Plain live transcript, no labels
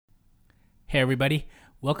Hey everybody,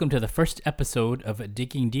 welcome to the first episode of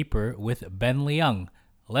Digging Deeper with Ben Leung.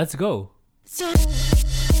 Let's go!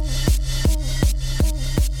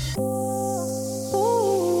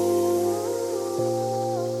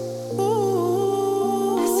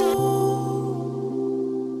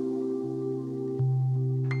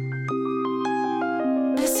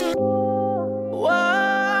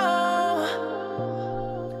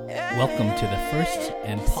 Welcome to the first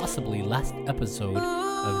and possibly last episode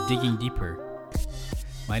of Digging Deeper.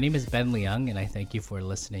 My name is Ben Leung and I thank you for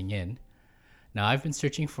listening in. Now, I've been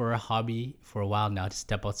searching for a hobby for a while now to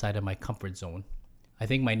step outside of my comfort zone. I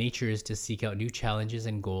think my nature is to seek out new challenges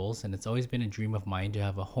and goals, and it's always been a dream of mine to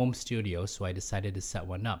have a home studio, so I decided to set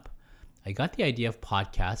one up. I got the idea of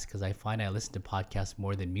podcasts because I find I listen to podcasts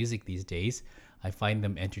more than music these days. I find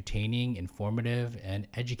them entertaining, informative, and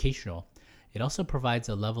educational. It also provides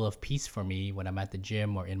a level of peace for me when I'm at the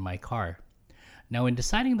gym or in my car. Now, in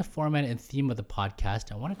deciding the format and theme of the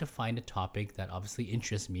podcast, I wanted to find a topic that obviously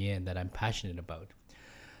interests me and that I'm passionate about.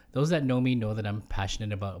 Those that know me know that I'm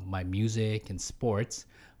passionate about my music and sports,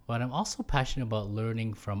 but I'm also passionate about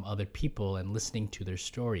learning from other people and listening to their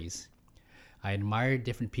stories. I admire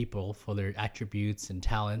different people for their attributes and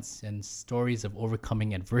talents and stories of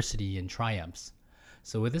overcoming adversity and triumphs.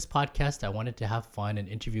 So with this podcast, I wanted to have fun and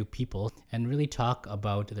interview people and really talk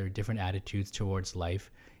about their different attitudes towards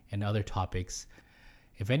life and other topics.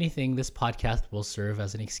 If anything, this podcast will serve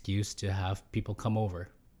as an excuse to have people come over.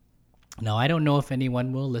 Now, I don't know if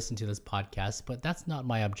anyone will listen to this podcast, but that's not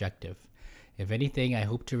my objective. If anything, I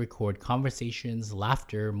hope to record conversations,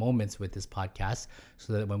 laughter, moments with this podcast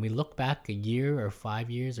so that when we look back a year or 5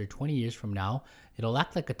 years or 20 years from now, it'll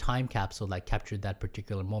act like a time capsule that captured that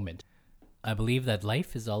particular moment. I believe that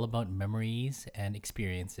life is all about memories and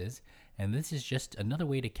experiences, and this is just another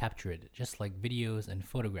way to capture it, just like videos and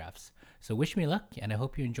photographs. So wish me luck, and I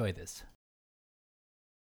hope you enjoy this.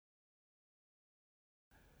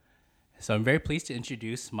 So I'm very pleased to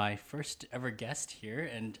introduce my first ever guest here,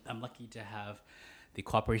 and I'm lucky to have the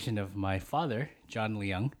cooperation of my father, John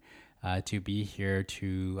Leung, to be here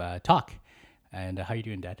to talk. And how are you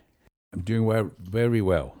doing, Dad? I'm doing well, very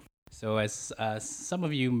well. So as some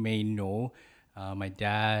of you may know, my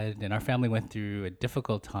dad and our family went through a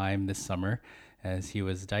difficult time this summer as he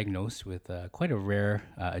was diagnosed with quite a rare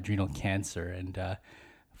adrenal cancer. And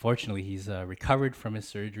fortunately, he's recovered from his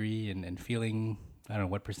surgery and feeling, I don't know,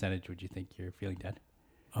 what percentage would you think you're feeling, Dad?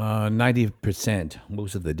 90%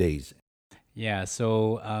 most of the days. Yeah,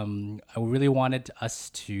 so I really wanted us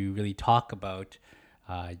to really talk about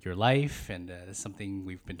your life, and something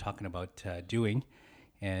we've been talking about doing.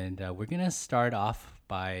 And we're going to start off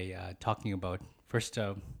by talking about, first,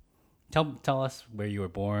 tell us where you were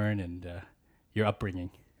born and your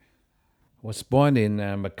upbringing. I was born in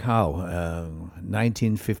Macau,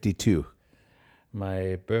 1952.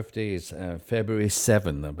 My birthday is February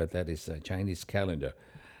 7th, but that is a Chinese calendar.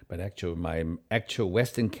 But my actual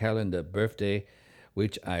Western calendar birthday,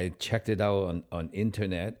 which I checked it out on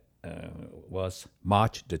internet, was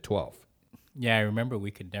March the 12th. Yeah, I remember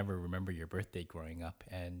we could never remember your birthday growing up.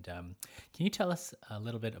 And can you tell us a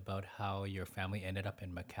little bit about how your family ended up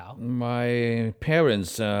in Macau? My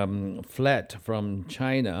parents fled from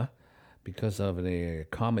China because of the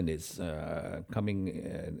communists coming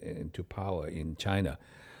into power in China.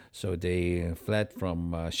 So they fled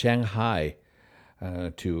from Shanghai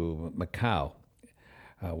to Macau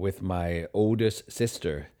with my oldest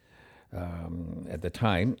sister at the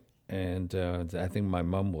time. And I think my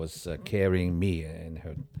mom was carrying me in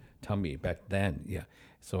her tummy back then. Yeah,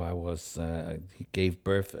 so I was. He gave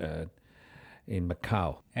birth in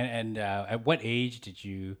Macau. And at what age did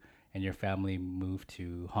you and your family move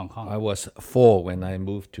to Hong Kong? I was 4 when I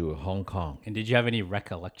moved to Hong Kong. And did you have any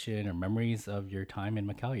recollection or memories of your time in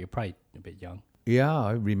Macau? You're probably a bit young. Yeah,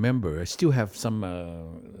 I remember. I still have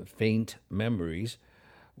some faint memories.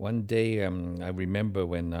 One day, I remember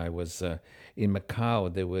when I was in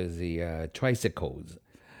Macau, there was the tricycles,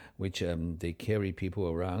 which they carry people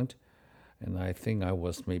around. And I think I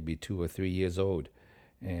was maybe 2 or 3 years old.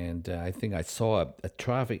 And I think I saw a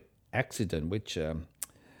traffic accident, which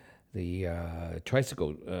the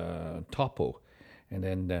tricycle toppled. And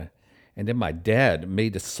then my dad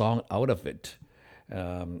made a song out of it.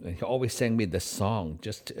 He always sang me the song,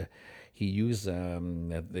 he used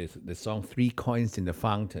the song 3 Coins in the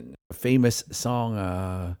Fountain, a famous song.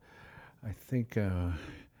 I think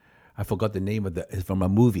I forgot the name of it's from a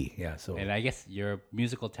movie. Yeah. So. And I guess your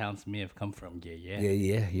musical talents may have come from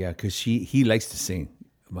Ye. Yeah. Because he likes to sing.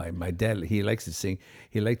 My dad, he likes to sing.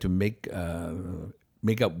 He liked to make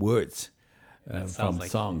up words from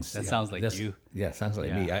songs. That sounds like you. Yeah, sounds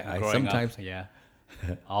like me. I growing sometimes. Up, yeah.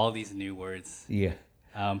 All these new words. Yeah.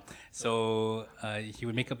 So he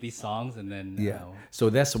would make up these songs, and then Yeah. So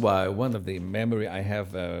that's why one of the memory I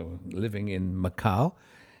have living in Macau,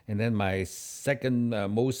 and then my second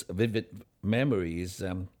most vivid memory is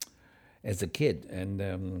as a kid, and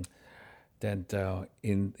that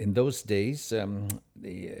in those days,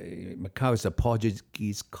 Macau is a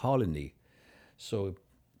Portuguese colony, so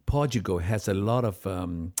Portugal has a lot of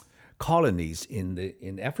colonies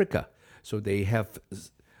in Africa. So they have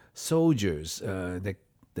soldiers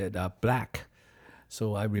that are black.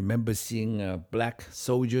 So I remember seeing black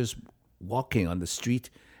soldiers walking on the street,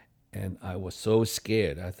 and I was so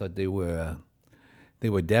scared. I thought they were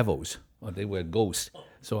devils or they were ghosts.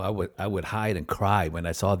 So I would hide and cry when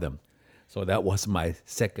I saw them. So that was my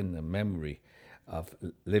second memory of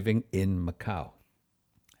living in Macau.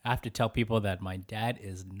 I have to tell people that my dad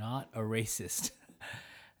is not a racist,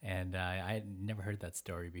 and I never heard that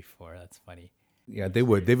story before. That's funny. Yeah, they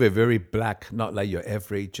were very black, not like your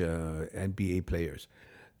average NBA players.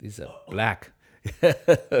 These are black.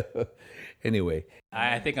 Anyway,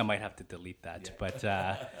 I think I might have to delete that.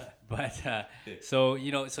 So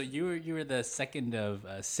so you were the second of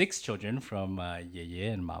six children from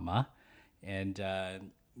Yeye and Mama, and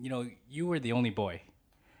you were the only boy,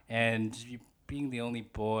 and being the only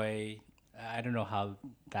boy, I don't know how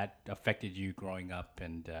that affected you growing up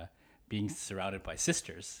and being surrounded by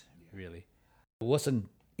sisters. Really, it wasn't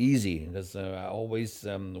easy because I always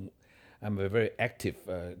I'm a very active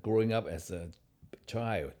growing up as a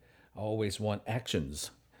child. I always want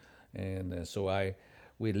actions, and so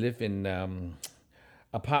we live in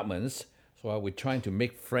apartments. So I was trying to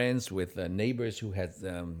make friends with neighbors who had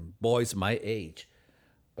boys my age,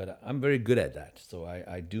 but I'm very good at that. So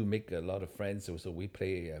I do make a lot of friends. So we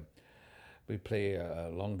play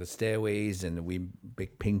along the stairways, and we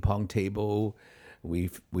make ping pong table. We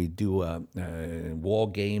do war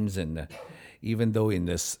games, and even though in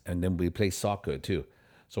this, and then we play soccer too.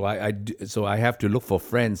 So I have to look for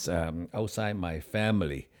friends outside my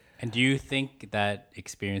family. and do you think that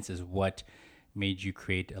experience is what made you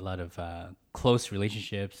create a lot of close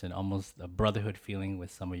relationships and almost a brotherhood feeling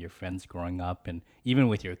with some of your friends growing up, and even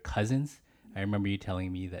with your cousins? I remember you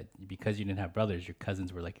telling me that because you didn't have brothers, your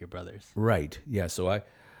cousins were like your brothers. Right. Yeah. So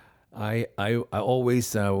I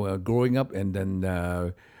always growing up, and then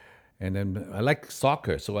I like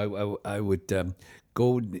soccer. So I would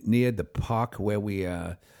go near the park where we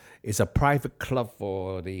it's a private club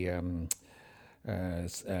for the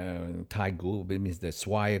Thai group. It means the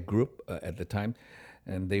Swire group at the time,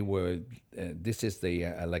 and they were. This is the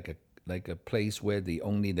like a place where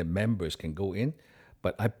only the members can go in.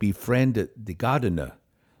 But I befriended the gardener,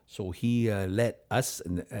 so he let us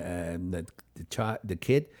and the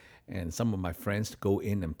kid and some of my friends go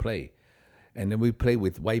in and play, and then we play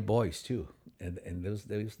with white boys too. And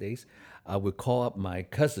those days, I would call up my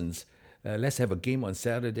cousins. Let's have a game on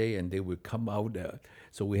Saturday, and they would come out.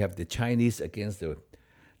 So we have the Chinese against the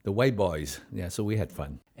white boys. Yeah, so we had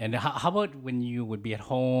fun. And how about when you would be at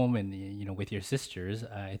home and with your sisters?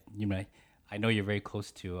 I know you're very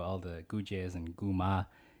close to all the Gujes and Guma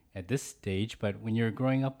at this stage, but when you were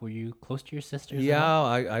growing up, were you close to your sisters?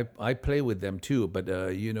 Yeah, I play with them too. But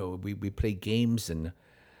we play games, and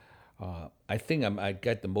I think I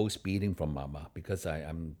get the most beating from Mama because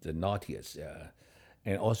I'm the naughtiest.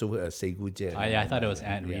 And also Sei Guje. I thought it was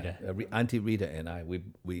Aunt Rita. Auntie Rita and I,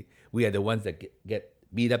 we are the ones that get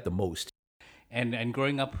beat up the most. And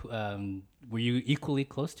growing up, were you equally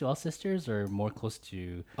close to all sisters, or more close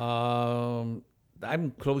to?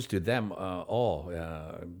 I'm close to them all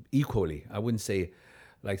equally. I wouldn't say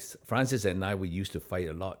like Francis and I. We used to fight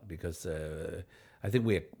a lot because I think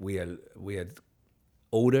we are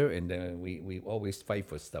older, and we always fight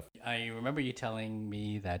for stuff. I remember you telling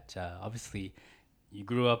me that obviously you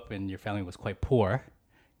grew up and your family was quite poor,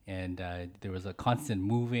 and there was a constant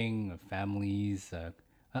moving of families.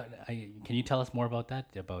 Can you tell us more about that?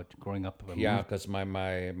 About growing up? Yeah, because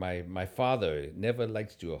my father never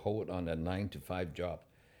likes to hold on a 9-to-5 job.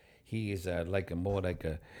 He is more like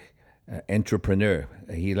a entrepreneur.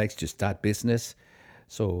 He likes to start business.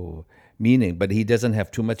 So but he doesn't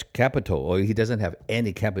have too much capital, or he doesn't have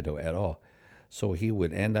any capital at all. So he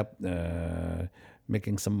would end up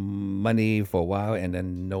making some money for a while, and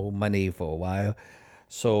then no money for a while.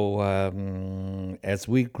 So as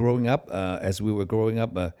we were growing up,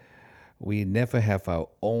 we never have our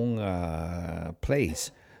own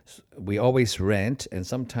place. We always rent, and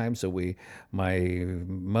sometimes my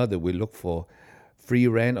mother will look for free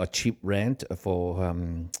rent or cheap rent for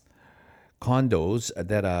condos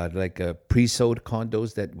that are like pre-sold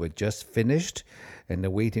condos that were just finished, and they're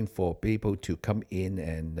waiting for people to come in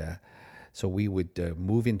and So we would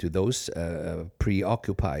move into those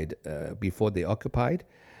preoccupied before they occupied,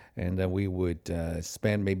 and then we would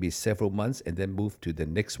spend maybe several months and then move to the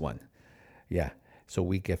next one. Yeah. So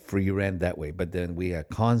we get free rent that way. But then we are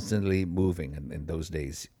constantly moving in those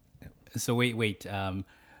days. So wait.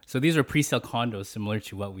 So these are pre-sale condos similar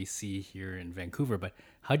to what we see here in Vancouver. But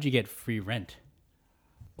how'd you get free rent?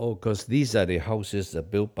 Oh, because these are the houses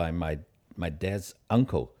built by my dad's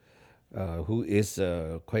uncle, who is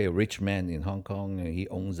quite a rich man in Hong Kong. He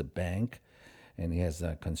owns a bank, and he has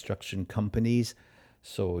construction companies.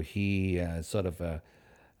 So he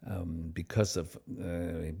because of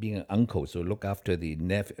being an uncle, so look after the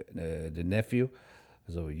nephew.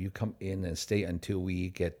 So you come in and stay until we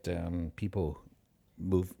get people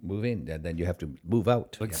move in, and then you have to move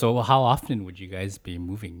out. So how often would you guys be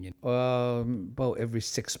moving in? About every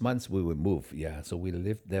 6 months we would move. Yeah, so we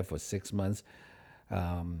lived there for 6 months.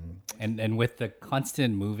 And with the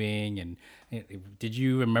constant moving, and did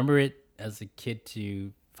you remember it as a kid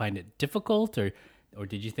to find it difficult, or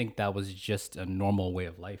did you think that was just a normal way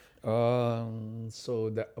of life?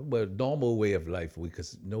 So normal way of life,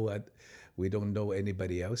 because we don't know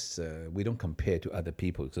anybody else. We don't compare to other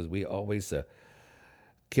people, because we always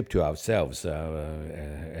keep to ourselves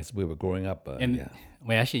as we were growing up. Well,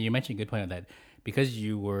 actually, you mentioned a good point on that, because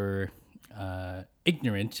you were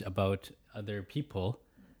ignorant about other people.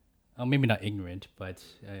 Maybe not ignorant, but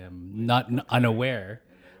not unaware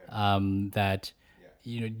that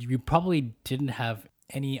you probably didn't have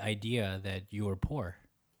any idea that you were poor.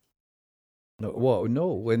 Well,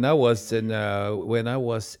 no. When I was in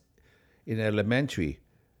elementary,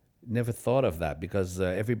 never thought of that, because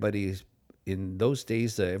everybody in those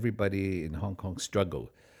days, everybody in Hong Kong struggled.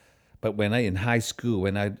 But when I go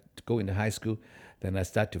into high school, then I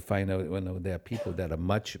start to find out there are people that are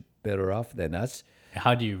much better off than us.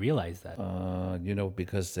 How do you realize that?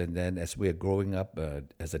 Because and then as we're growing up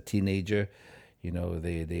as a teenager,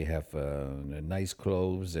 they have nice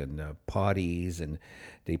clothes and parties, and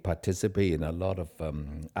they participate in a lot of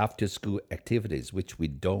after-school activities, which we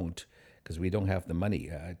don't, because we don't have the money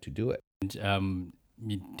to do it. And,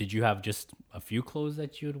 did you have just a few clothes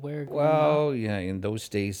that you would wear? Well, yeah, in those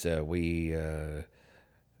days, my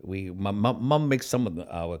mom makes some of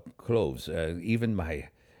our clothes.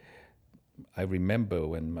 I remember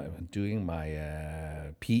when doing my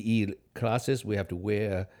PE classes, we have to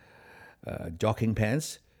wear jogging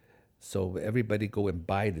pants. So everybody go and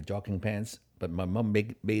buy the jogging pants, but my mom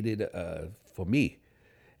made it for me,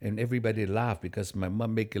 and everybody laughed because my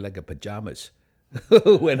mom make it like a pajamas.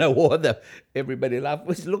 When I wore them, everybody laughed.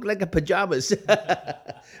 It looked like a pajamas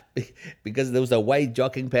because those are white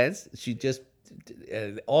jogging pants. She just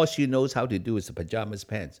all she knows how to do is the pajamas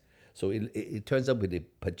pants. So it turns up with the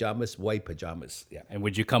pajamas, white pajamas. Yeah. And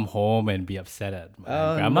would you come home and be upset at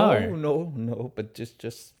grandma? No, but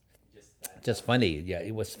just funny. Yeah,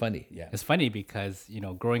 it was funny. Yeah, it's funny because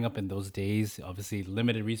growing up in those days, obviously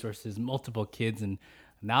limited resources, multiple kids, and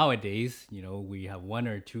nowadays, we have one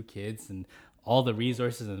or two kids and all the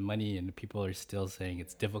resources and money, and people are still saying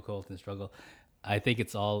it's difficult and struggle. I think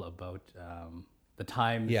it's all about the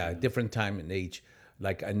time. Yeah, different time and age.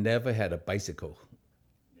 Like I never had a bicycle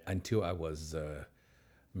until I was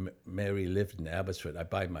Mary lived in Abbotsford. I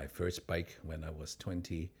bought my first bike when I was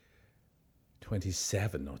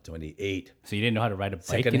 27 or 28. So you didn't know how to ride a bike?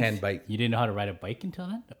 Second-hand bike. You didn't know how to ride a bike until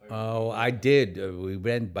then? Oh, I did. We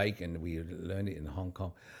ran bike and we learned it in Hong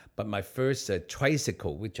Kong. But my first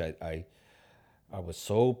tricycle, which I was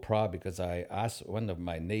so proud, because I asked one of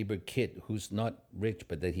my neighbor kid, who's not rich,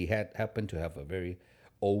 but that he happened to have a very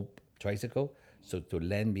old tricycle, so to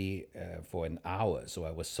lend me for an hour. So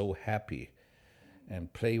I was so happy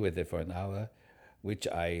and play with it for an hour, which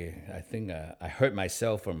I think I hurt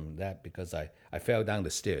myself from that, because I fell down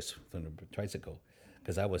the stairs from the tricycle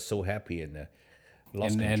because I was so happy and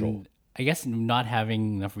lost control. And I guess not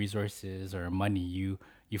having enough resources or money, you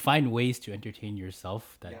find ways to entertain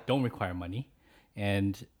yourself that don't require money.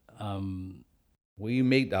 And we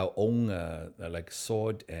made our own like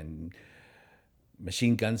sword and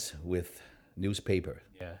machine guns with newspaper.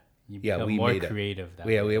 Yeah, we more made creative.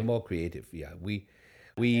 We are more creative. Yeah, we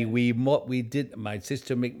did. My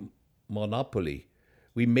sister make Monopoly.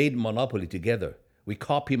 We made Monopoly together. We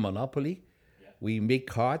copy Monopoly. Yeah. We make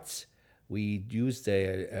cards. We used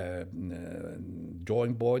a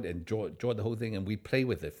drawing board and draw the whole thing, and we play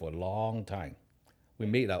with it for a long time. We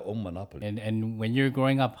made our own Monopoly. And when you're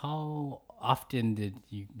growing up, how often did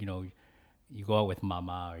you go out with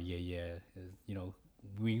mama or yeah?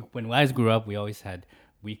 When I grew up, we always had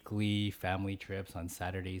weekly family trips on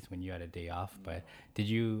Saturdays when you had a day off. But did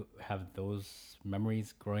you have those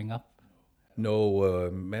memories growing up? No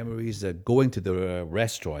memories. Going to the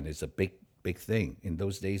restaurant is a big thing. In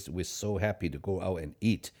those days, we're so happy to go out and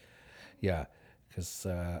eat. Yeah, because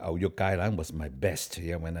Ao Yok Gai Lan was my best.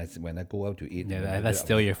 Yeah, when I go out to eat, Yeah, that's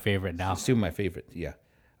still your favorite now. still my favorite. Yeah,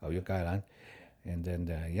 Ao Yok Gai Lan. And then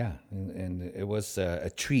yeah, and it was a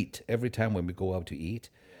treat every time when we go out to eat,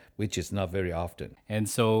 which is not very often. And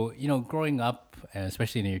so, growing up, and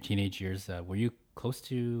especially in your teenage years, were you close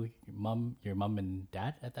to your mom and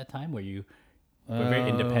dad at that time? Were very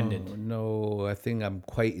independent? No, I think I'm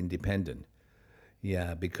quite independent.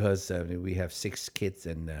 Yeah, because we have 6 kids,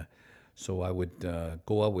 and so I would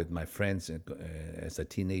go out with my friends as a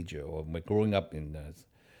teenager, or growing up in as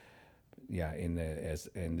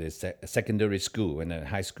in the secondary school and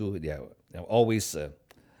high school. Yeah, always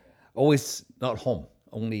not home,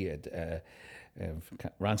 only at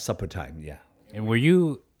around supper time. Yeah. And were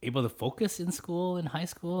you able to focus in school, in high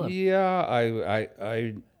school? Yeah,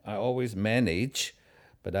 I always manage,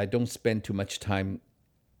 but I don't spend too much time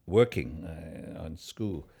working on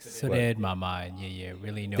school. So But did Mama and Yeye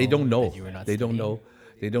really know they don't know. that you were not They don't studying? know.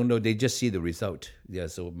 They don't know. They just see the result. Yeah.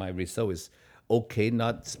 So my result is okay,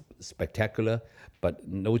 not spectacular, but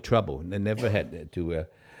no trouble. They never had to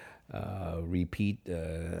repeat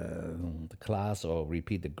the class or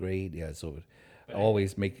repeat the grade. Yeah. So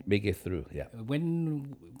always make it through. Yeah.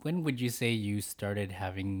 When would you say you started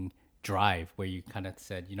having drive, where you kind of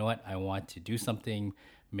said, you know what, I want to do something,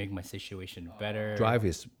 make my situation better? Drive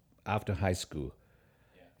is after high school.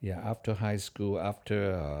 Yeah, after high school,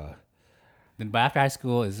 after Then, but after high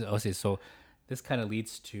school is also so. This kind of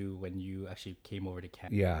leads to when you actually came over to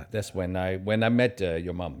Canada. yeah, that's when I met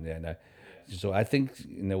your mom. And so I think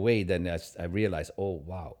in a way, then I realized, oh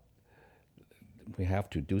wow, we have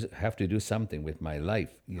to do something with my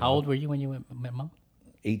life. How old were you when you met Mom?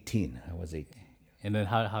 18. I was 18. And then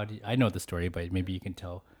how did I know the story, but maybe you can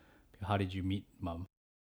tell. How did you meet Mom?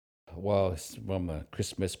 Well, it's from a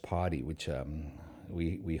Christmas party, which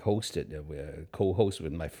we hosted. We co-host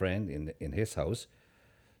with my friend in his house.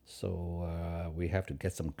 So we have to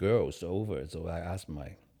get some girls over. So I asked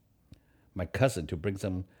my cousin to bring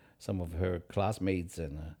some of her classmates,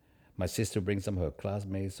 and my sister brings some of her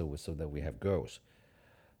classmates, so that we have girls.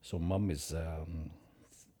 So mom is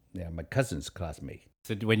my cousin's classmate.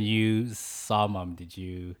 So when you saw Mom, did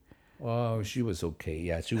you? Oh, she was okay.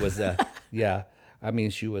 Yeah, she was. Yeah, I mean,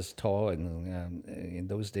 she was tall, and in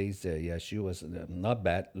those days, yeah, she was not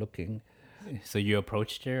bad looking. So you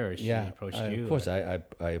approached her, or she Yeah, approached you? of course,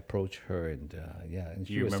 I approached her, and yeah, and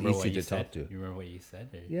Do she you was remember what easy you to said? talk to. You remember what you said?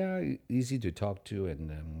 Or? Yeah, easy to talk to,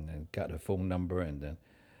 and got her phone number, and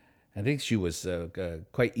I think she was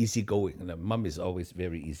quite easygoing. And mom is always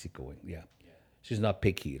very easygoing. Yeah, she's not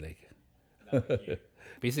picky. Like,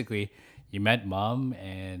 Basically, you met Mom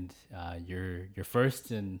and your first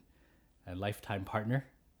and lifetime partner,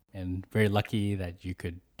 and very lucky that you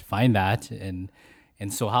could find that. And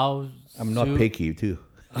so how I'm not soon- picky too.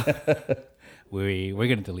 We're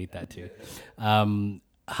gonna delete that too.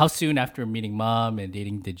 How soon after meeting Mom and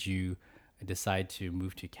dating did you decide to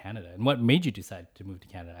move to Canada? And what made you decide to move to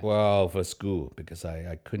Canada? Well, for school, because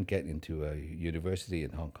I couldn't get into a university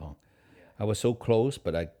in Hong Kong. I was so close,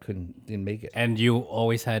 but I didn't make it. And you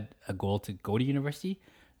always had a goal to go to university?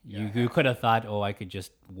 You could have thought, oh, I could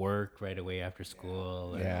just work right away after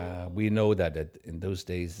school. Or, Yeah, we know that in those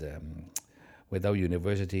days, without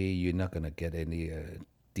university, you're not going to get any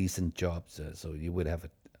decent jobs. So you would have a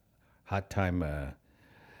hard time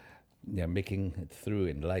making it through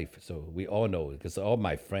in life. So we all know, because all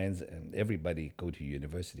my friends and everybody go to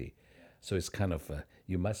university. So it's kind of,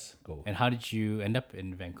 you must go. And how did you end up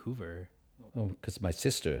in Vancouver? Because my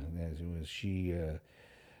sister, she And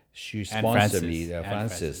sponsored me.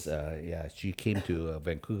 Frances. Frances, yeah, she came to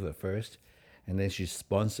Vancouver first, and then she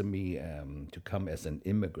sponsored me to come as an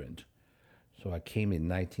immigrant. So I came in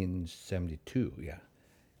 1972. Yeah,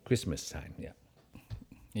 Christmas time. Yeah.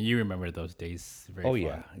 And you remember those days very Oh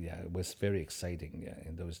fond. yeah. It was very exciting. Yeah,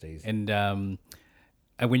 in those days.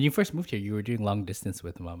 And when you first moved here, you were doing long distance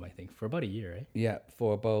with Mom, I think, for about a year, right? Yeah,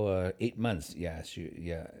 for about 8 months. Yeah,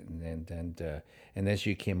 and then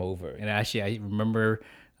she came over. And actually, I remember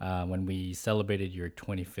when we celebrated your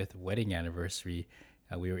 25th wedding anniversary,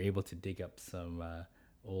 we were able to dig up some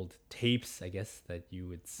old tapes, I guess, that you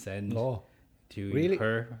would send Oh, to really?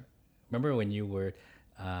 her. Remember when you would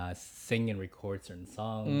sing and record certain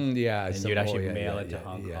songs? Yeah, And some you'd actually more, mail it to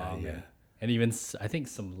Hong Kong. Yeah. And even, I think,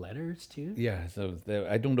 some letters too. Yeah, so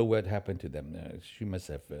I don't know what happened to them. She must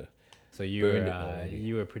have. So you Burned it were already.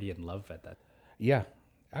 you were pretty in love at that. Yeah,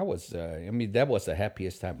 I was. I mean, that was the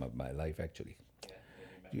happiest time of my life, actually.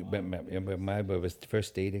 When I was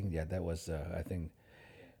first dating, yeah, that was. I think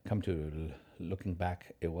come to looking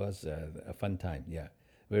back, it was a fun time. Yeah,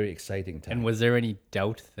 very exciting time. And was there any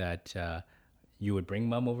doubt that you would bring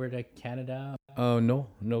mom over to Canada? Oh no,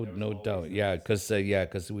 no doubt. Yeah, because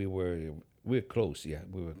we were close. Yeah,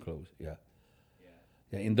 we were close. Yeah,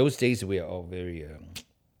 yeah. In those days, we are all very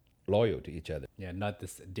loyal to each other. Yeah, not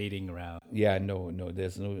this dating around. Yeah, no.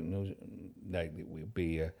 There's no like it will be.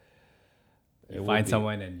 You It find would be-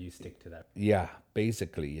 someone and you stick to that. Yeah,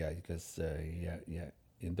 basically, yeah, because yeah.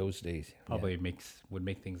 In those days, yeah. Probably would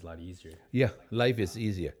make things a lot easier. Yeah, life is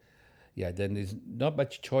easier. Yeah, then there's not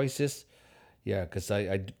much choices. Yeah, because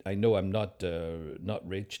I know I'm not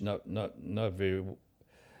rich, not very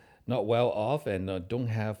not well off, and don't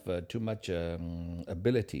have too much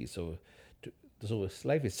ability. So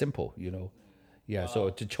life is simple, you know. Yeah,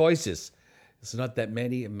 so the choices, it's not that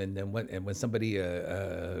many. And when somebody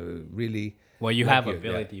really Well, you like have you, yeah.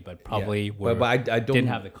 ability, but probably But I don't didn't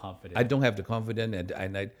have the confidence. I don't have the confidence,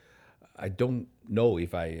 and I don't know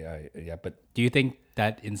if I yeah, but Do you think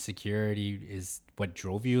that insecurity is what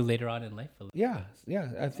drove you later on in life? yeah,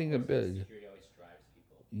 I think a bit.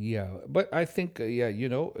 Yeah, but I think yeah, you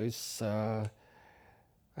know, it's. I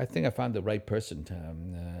think I found the right person.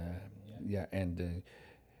 Yeah, and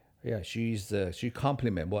yeah, she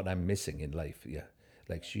complement what I'm missing in life. Yeah,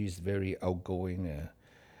 like she's very outgoing,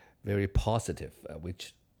 very positive,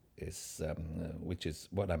 which is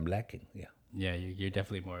what I'm lacking. Yeah, Yeah, you're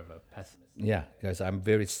definitely more of a pessimist. yeah, because I'm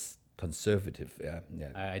very conservative. Yeah,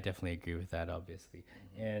 yeah. I definitely agree with that, obviously.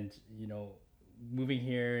 And moving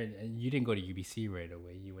here, and you didn't go to UBC right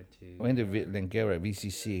away. You went to, I went to Langara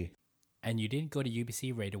VCC. and you didn't go to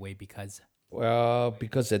UBC right away because Well,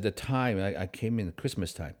 because at the time I came in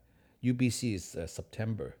Christmas time, UBC is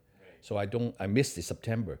September, so I missed the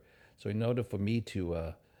September. So in order for me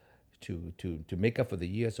to make up for the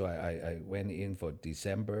year, so I went in for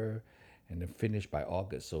December, and then finished by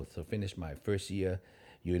August. So finished my first year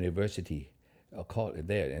university, I'll call it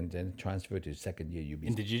there, and then transferred to second year UBC.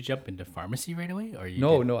 And did you jump into pharmacy right away, or you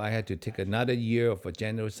No, I had to take another year of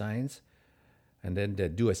general science, and then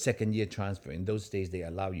do a second year transfer. In those days, they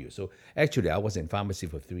allow you. So actually, I was in pharmacy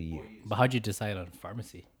for 3 years. But how'd you decide on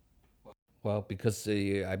pharmacy? Well, because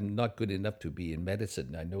I'm not good enough to be in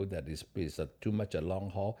medicine. I know that it's too much a long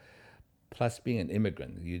haul. Plus, being an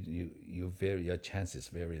immigrant, your chance is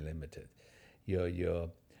very limited.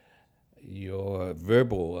 Your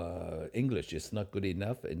verbal English is not good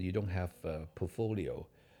enough, and you don't have a portfolio.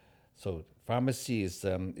 So pharmacy is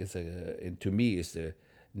to me is the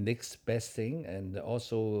next best thing, and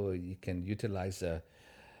also you can utilize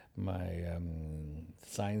my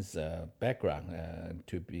science background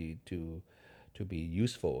to be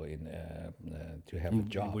useful in to have a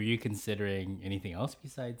job. Were you considering anything else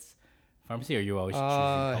besides pharmacy, or you always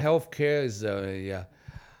choosing Healthcare is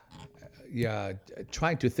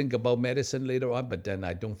trying to think about medicine later on, but then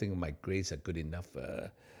I don't think my grades are good enough.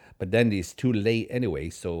 But then it's too late anyway.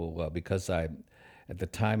 So because at the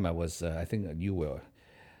time I was, I think you were,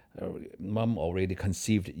 mom already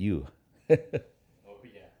conceived you. Oh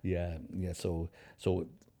yeah. Yeah. So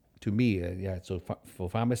to me, So for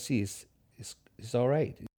pharmacy, it's all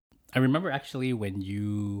right. I remember actually when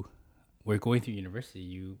you were going through university,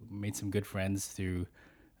 you made some good friends through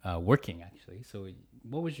working actually. So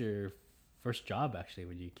what was your first job actually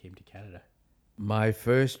when you came to Canada? My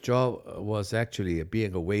first job was actually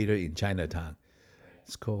being a waiter in Chinatown.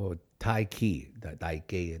 It's called Tai Ki, Tai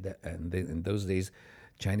Ki, and in those days,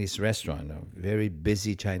 Chinese restaurant, a very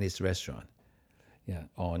busy Chinese restaurant. Yeah,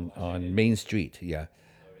 on Main Street. Yeah,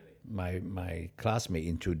 my classmate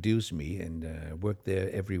introduced me and worked there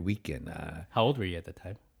every weekend. How old were you at the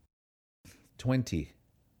time? 20.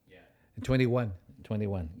 Yeah. 21.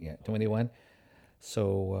 Yeah, 21.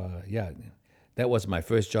 So that was my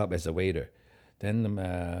first job as a waiter. Then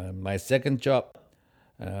my second job.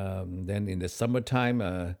 Then in the summertime,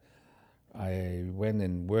 I went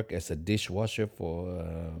and worked as a dishwasher for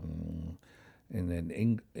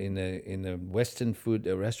in a Western food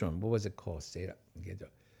restaurant. What was it called?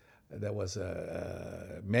 That was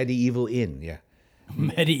Medieval Inn. Yeah.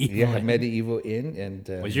 Medieval. Yeah, Medieval Inn.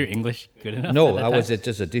 And Was your English good enough? no, at that I was time?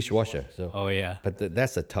 just a dishwasher. So. Oh yeah. But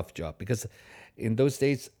that's a tough job because in those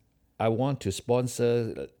days, I want to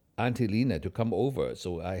sponsor Auntie Lena to come over.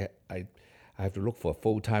 So I have to look for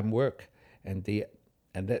full-time work, and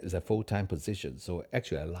that is a full-time position. So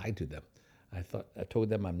actually, I lied to them. I told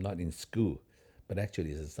them I'm not in school, but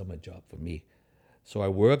actually it's a summer job for me. So I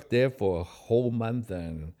worked there for a whole month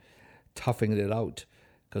and toughing it out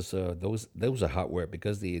because those are hard work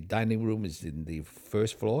because the dining room is in the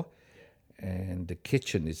first floor, and the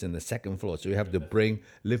kitchen is in the second floor. So you have to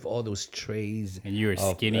lift all those trays. And you were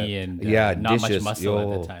of, skinny and not dishes. much muscle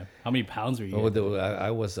at the time. How many pounds were you? I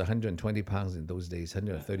was 120 pounds in those days,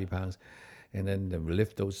 130 pounds. And then we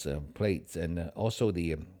lift those plates. And also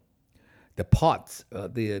the pots,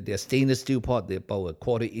 the stainless steel pot, they're about a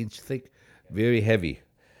quarter-inch thick, very heavy.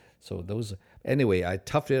 So those, anyway, I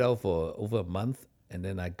toughed it out for over a month. And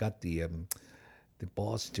then I got the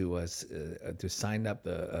boss to sign up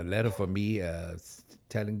a letter for me,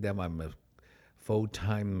 telling them I'm a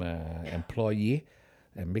full-time employee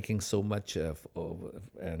and making so much.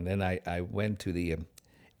 And then I went to the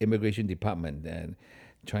immigration department and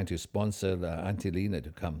trying to sponsor Auntie Lena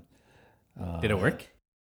to come. Did it work?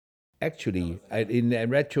 Actually,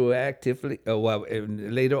 retroactively,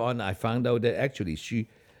 later on, I found out that actually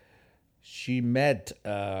she met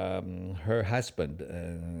her husband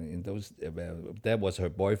in those. That was her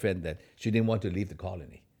boyfriend. That she didn't want to leave the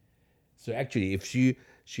colony. So actually, if she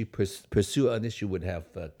pursued Ernest, she would have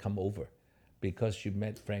come over, because she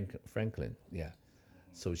met Franklin. Yeah.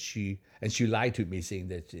 So she lied to me, saying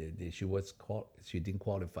that she didn't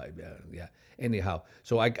qualify. Yeah. Anyhow,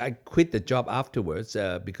 so I quit the job afterwards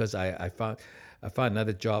because I found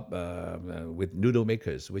another job with noodle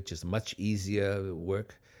makers, which is much easier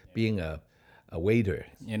work, being a waiter.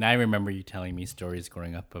 And I remember you telling me stories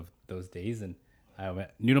growing up of those days. And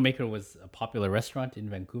Noodle Maker was a popular restaurant in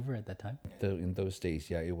Vancouver at that time. In those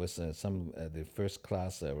days, yeah, it was the first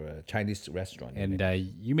class Chinese restaurant. And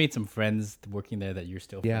you made some friends working there that you're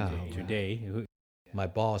still friends with today. My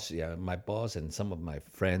boss and some of my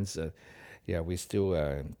friends, we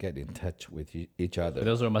still get in touch with each other. But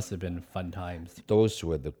those must have been fun times. Those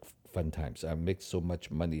were the fun times. I make so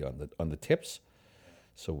much money on the tips.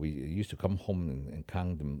 So we used to come home and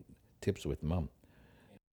count the tips with Mom.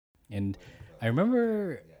 And I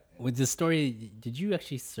remember with this story, did you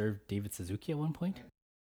actually serve David Suzuki at one point?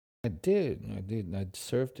 I did. I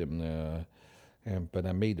served him, but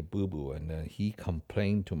I made a boo-boo, and he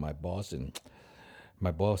complained to my boss, and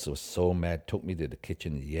my boss was so mad, took me to the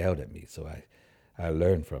kitchen and yelled at me. So I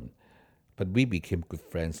learned from. But we became good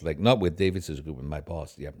friends, like not with David Suzuki, with my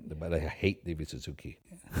boss. Yeah, but I hate David Suzuki.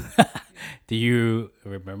 Do you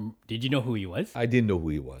remember? Did you know who he was? I didn't know who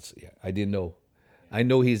he was. Yeah, I didn't know. I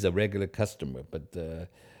know he's a regular customer, but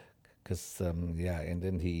because and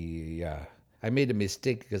then I made a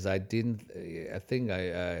mistake because I didn't. I think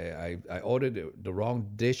I ordered the wrong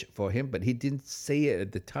dish for him, but he didn't say it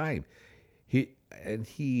at the time.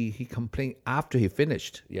 He complained after he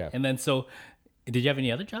finished. Yeah. And then did you have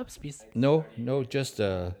any other jobs? No, just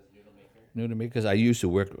noodle maker. Because I used to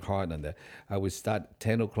work hard on that. I would start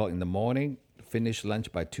 10 o'clock in the morning, finish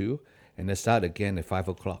lunch by 2, and then start again at 5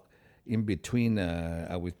 o'clock. In between,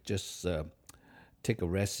 I would just take a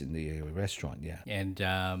rest in the restaurant. Yeah. And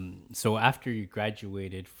so after you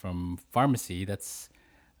graduated from pharmacy, that's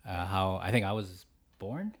how I think I was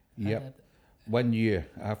born. Yeah. 1 year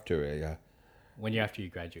after. 1 year after you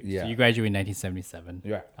graduated. Yeah. So you graduated in 1977.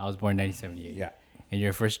 Yeah. I was born in 1978. Yeah. And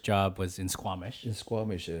your first job was in Squamish. In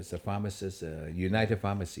Squamish, as a pharmacist, United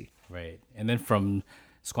Pharmacy. Right. And then from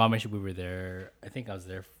Squamish, we were there. I think I was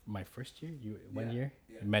there my first year. One year.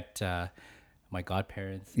 Yeah. Met my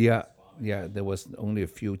godparents. Yeah. There was only a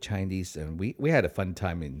few Chinese, and we had a fun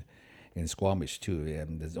time in Squamish too.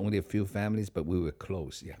 And there's only a few families, but we were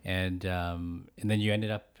close. Yeah. And then you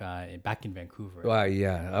ended up back in Vancouver. Well,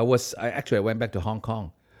 yeah. I went back to Hong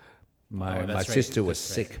Kong. My sister was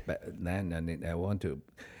sick back then, and I want to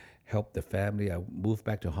help the family. I moved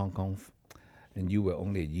back to Hong Kong, and you were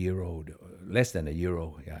only a year old, less than a year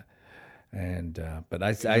old. Yeah. And but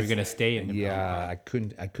I were gonna stay in. Yeah, I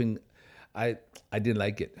couldn't. I didn't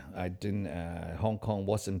like it. I didn't. Hong Kong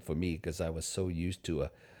wasn't for me because I was so used to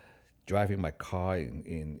driving my car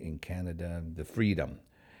in Canada, the freedom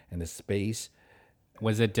and the space.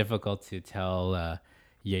 Was it difficult to tell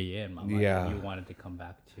Yeye and Mama that you wanted to come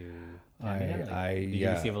back to Canada? Did you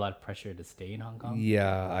receive a lot of pressure to stay in Hong Kong?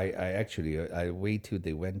 Yeah, I actually wait till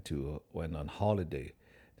they went on holiday,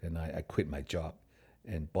 then I quit my job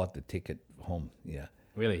and bought the ticket home. Yeah.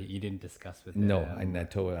 Really? You didn't discuss with them? No, and I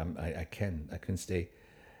told them I couldn't stay.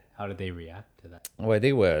 How did they react to that? Well,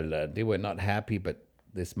 they were not happy, but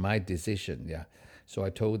it's my decision. Yeah, so I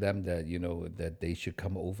told them that that they should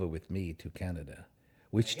come over with me to Canada,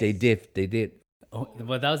 which they did. They did. Oh,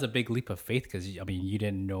 well, that was a big leap of faith because you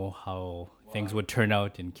didn't know how things would turn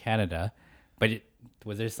out in Canada, but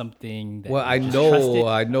was there something that? Well, I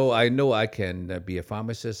know I can be a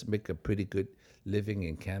pharmacist, make a pretty good living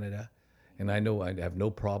in Canada. And I know I have no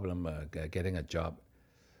problem getting a job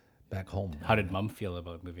back home. How did Mom feel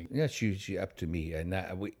about moving? Yeah, she up to me. And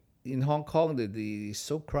in Hong Kong, it's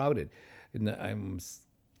so crowded. And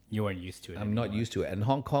You weren't used to it I'm not anymore. used to it. And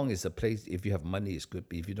Hong Kong is a place. If you have money, it's good.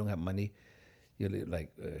 But if you don't have money, you're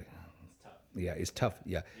like. Yeah, it's tough.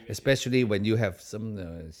 Yeah, especially when you have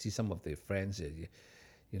see some of the friends.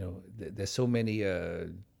 There's so many.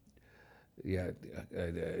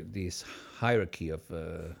 This hierarchy of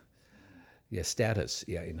status.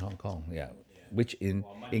 Yeah, in Hong Kong. Yeah, which in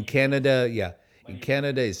Canada. Yeah, in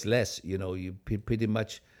Canada is less. You pretty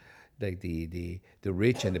much like the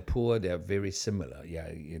rich and the poor. They are very similar. Yeah,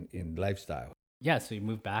 in lifestyle. Yeah, so you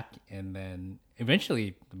moved back, and then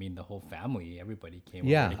eventually, I mean, the whole family, everybody came over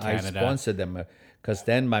Yeah, to I Canada. sponsored them because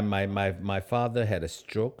then my father had a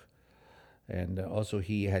stroke, and also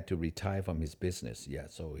he had to retire from his business. Yeah,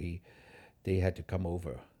 so they had to come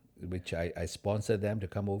over, which I sponsored them to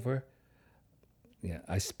come over. Yeah,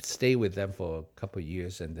 I stayed with them for a couple of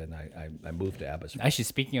years, and then I moved to Abbotsford. Actually,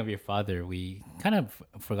 speaking of your father, we kind of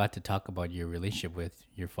forgot to talk about your relationship with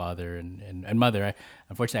your father and mother.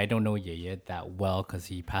 Unfortunately, I don't know Yeye that well because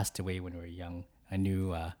he passed away when we were young. I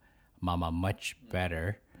knew Mama much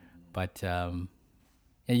better, but yeah,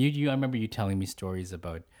 I remember you telling me stories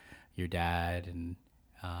about your dad and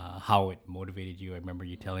how it motivated you. I remember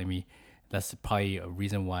you telling me that's probably a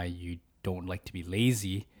reason why you don't like to be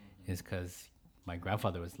lazy, is because my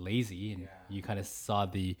grandfather was lazy, and you kind of saw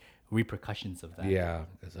the repercussions of that. Yeah,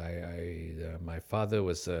 because my father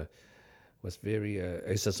was very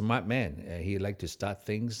he's a smart man. He liked to start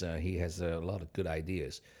things. He has a lot of good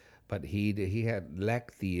ideas, but he had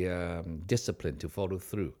lacked the discipline to follow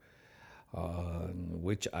through,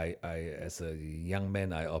 which I as a young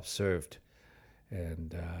man I observed,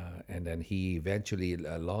 and then he eventually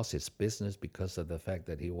lost his business because of the fact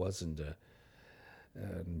that he wasn't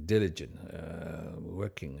diligent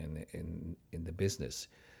working in the business.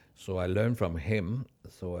 So I learned from him.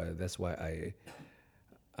 So that's why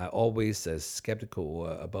I always skeptical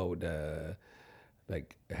about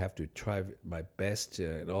like I have to try my best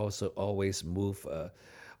and also always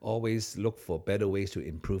look for better ways to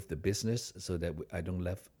improve the business so that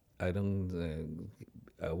I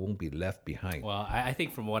won't be left behind. Well, I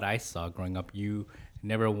think from what I saw growing up, you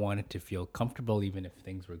never wanted to feel comfortable even if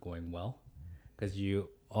things were going well, because you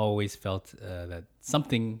always felt that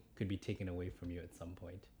something could be taken away from you at some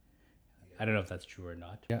point. I don't know if that's true or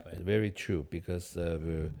not. Yeah, But very true. Because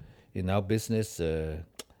in our business,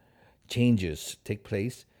 changes take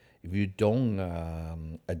place. If you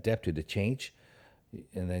don't adapt to the change,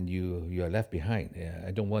 and then you are left behind. Yeah,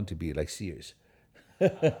 I don't want to be like Sears.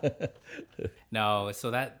 no, so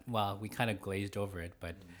that, well, we kind of glazed over it,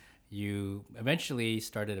 but you eventually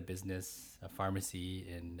started a business, a pharmacy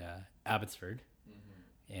in Abbotsford.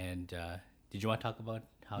 And did you want to talk about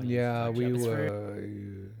how you Yeah, got to we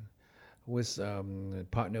Abbotsford? was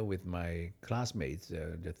partner with my classmates,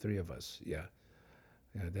 the three of us. Yeah,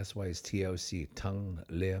 yeah. That's why it's TLC, Tang,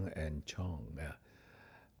 Liang, and Chong. Yeah.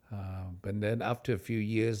 But then after a few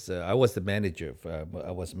years, I was the manager.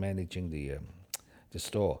 I was managing the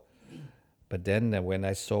store. But then when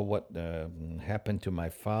I saw what happened to my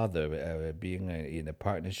father being in a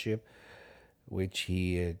partnership, which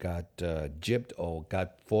he got gypped or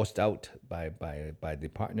got forced out by the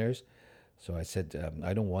partners, so I said,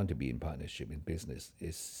 I don't want to be in partnership in business.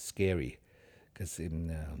 It's scary because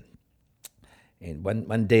in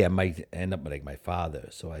one day I might end up like my father.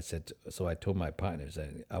 So I told my partners,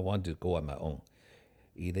 I want to go on my own.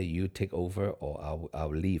 Either you take over or I'll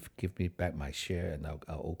leave. Give me back my share and I'll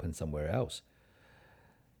open somewhere else.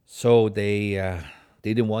 So they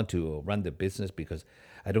didn't want to run the business because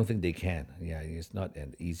I don't think they can. Yeah, it's not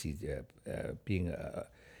an easy being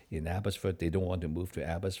in Abbotsford. They don't want to move to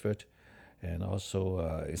Abbotsford, and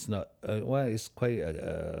also it's not well. It's quite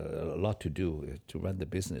a lot to do to run the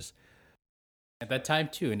business. At that time,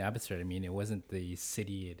 too, in Abbotsford, I mean, it wasn't the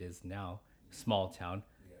city it is now, small town.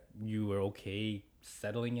 You were okay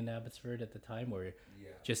settling in Abbotsford at the time, or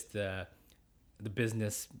just the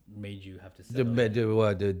business made you have to The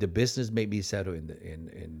settle? the business made me settle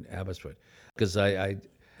in Abbotsford because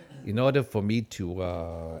in order for me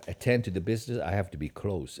to attend to the business, I have to be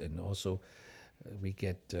close, and also we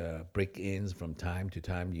get break-ins from time to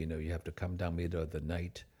time. You have to come down middle of the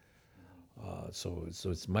night. So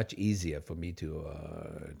it's much easier for me to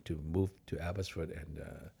move to Abbotsford and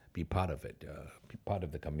be part of it, be part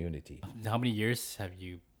of the community. How many years have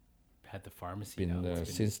you had the pharmacy now? Been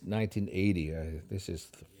since 1980. This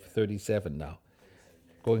is 37 now,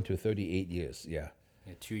 going to 38 years. Yeah,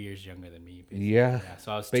 2 years younger than me. Basically. yeah.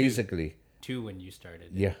 So I was Basically, two when you started.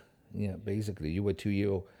 yeah, yeah. Basically, you were 2 year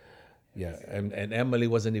old. Yeah, and Emily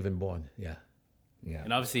wasn't even born. Yeah, yeah.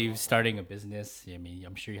 And obviously, starting a business, I mean,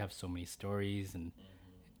 I'm sure you have so many stories and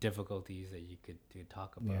difficulties that you could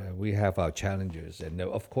talk about? Yeah, we have our challenges, and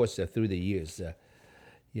of course, through the years,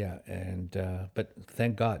 but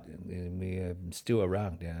thank God we are still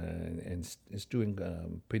around, and it's doing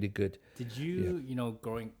pretty good. Did you,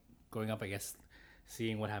 growing up, I guess,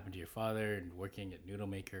 seeing what happened to your father and working at Noodle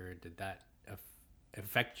Maker, did that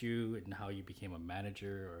affect you in how you became a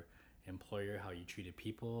manager or employer, how you treated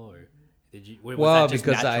people, or did you? Was Well, that just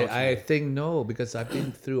because natural to I you? think no, because I've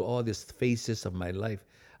been through all these phases of my life.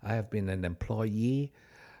 I have been an employee,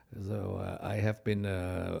 so I have been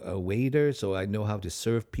a waiter, so I know how to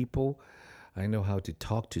serve people. I know how to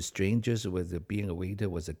talk to strangers. Being a waiter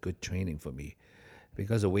was a good training for me,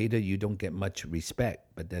 because a waiter you don't get much respect,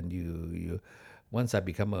 but then you once I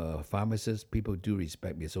become a pharmacist, people do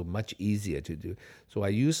respect me, so much easier to do. So I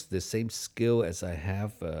use the same skill as I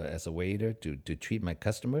have as a waiter to treat my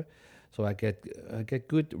customer, so I get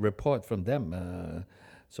good report from them.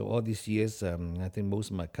 So all these years, I think most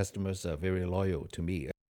of my customers are very loyal to me.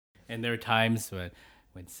 And there are times when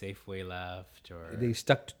Safeway left, or They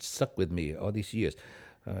stuck with me all these years.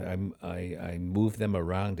 I move them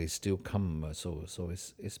around. They still come. So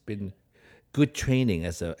it's been good training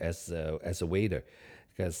as a waiter,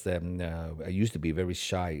 because I used to be very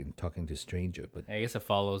shy in talking to stranger. But I guess it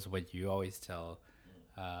follows what you always tell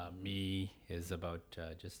me is about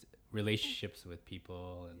just relationships with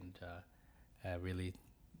people and really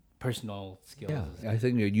personal skills. yeah, I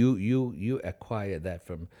think you acquire that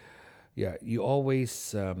from. Yeah, you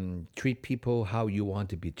always treat people how you want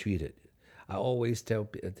to be treated. I always tell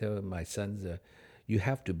my sons, you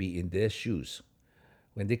have to be in their shoes.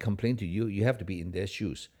 When they complain to you, you have to be in their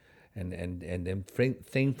shoes, and then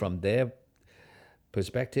think from their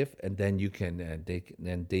perspective, and then you can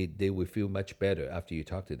they will feel much better after you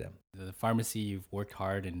talk to them. The pharmacy, you've worked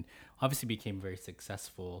hard and obviously became very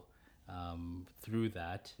successful through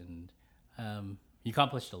that, and you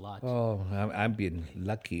accomplished a lot. Oh, I'm being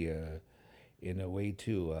lucky in a way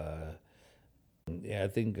too. Yeah, I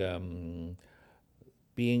think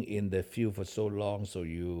being in the field for so long, so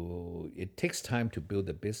it takes time to build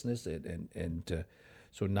a business, and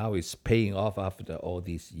so now it's paying off after all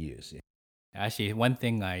these years. Actually, one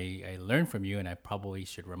thing I learned from you, and I probably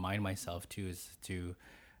should remind myself too, is to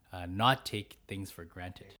not take things for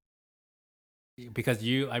granted. Because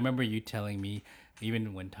I remember you telling me,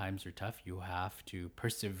 even when times are tough, you have to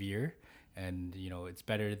persevere, and it's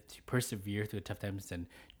better to persevere through the tough times than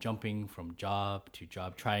jumping from job to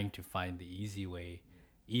job, trying to find the easy way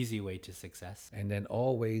to success. And then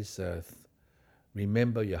always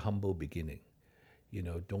remember your humble beginning.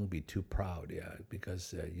 Don't be too proud,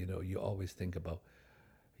 because you always think about,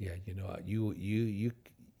 you're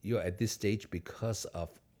at this stage because of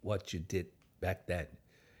what you did back then.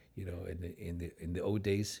 In the old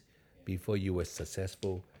days, before you were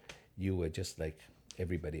successful, you were just like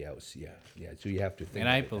everybody else. Yeah. So you have to think. And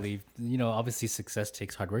I of it. believe, obviously success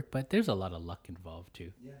takes hard work, but there's a lot of luck involved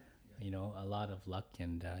too. A lot of luck,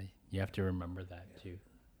 and you have to remember that too.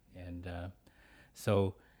 And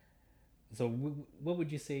so what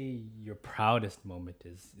would you say your proudest moment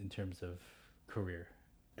is in terms of career?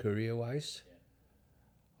 Career-wise,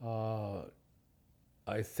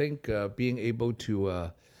 I think being able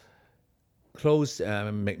to close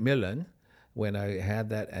Macmillan when I had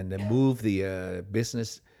that, and then move the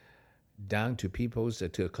business down to People's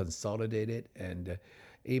to consolidate it, and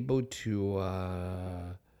able to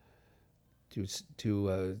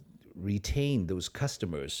retain those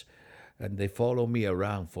customers, and they follow me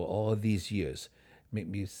around for all these years, make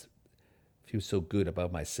me feel so good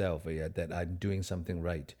about myself, that I'm doing something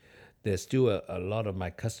right. There's still a lot of my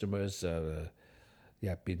customers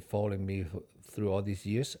been following me through all these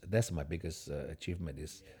years. That's my biggest achievement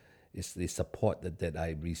is the support that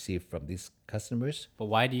I received from these customers. But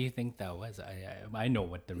why do you think that was? I know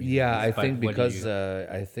what the reason Yeah, is. I but think what do because you-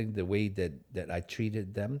 I think the way that I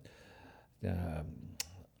treated them,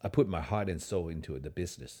 I put my heart and soul into the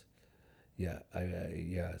business.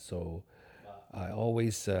 So I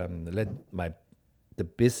always let the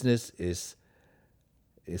business is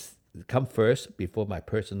come first before my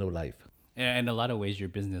personal life. And in a lot of ways, your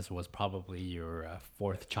business was probably your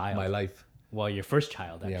fourth child. My life. Well, your first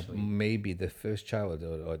child, Yeah, actually. maybe the first child,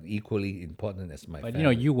 or equally important as my But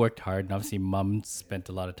family. you worked hard, and obviously, mom spent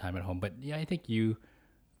a lot of time at home. But yeah, I think you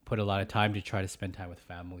put a lot of time to try to spend time with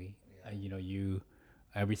family. You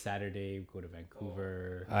every Saturday go to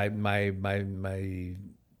Vancouver. My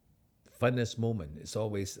funnest moment is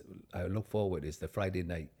always, I look forward, is the Friday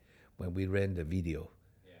night when we ran the video.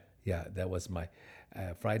 Yeah, that was my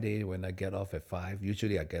Friday when I get off at 5.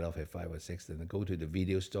 Usually I get off at 5 or 6, and I go to the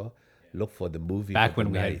video store, look for the movie. Back for the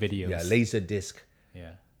when we had night. videos. Yeah, laser disc.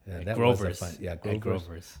 Yeah. That Grover's. was a fun. Yeah, At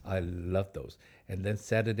Grover's. I love those. And then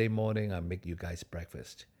Saturday morning, I make you guys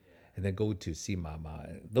breakfast, and then go to see Mama.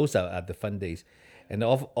 Those are the fun days, and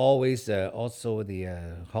always also the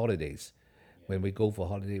holidays. When we go for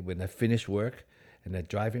holiday, when I finish work and then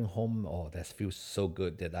driving home, oh, that feels so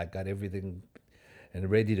good that I got everything and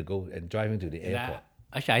ready to go and driving to the airport.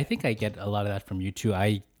 Actually, I think I get a lot of that from you too.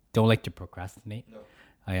 I don't like to procrastinate. No.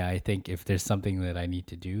 I think if there's something that I need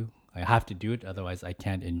to do, I have to do it. Otherwise, I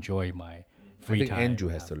can't enjoy my free I think time. Andrew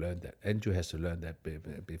has to learn that. Andrew has to learn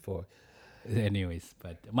that before. Anyways,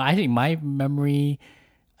 but I think my memory,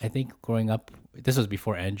 I think growing up, this was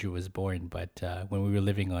before Andrew was born, but when we were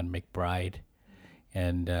living on McBride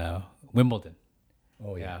and Wimbledon.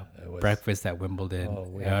 Oh yeah, breakfast at Wimbledon. Oh,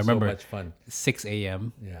 we I had remember so much fun. 6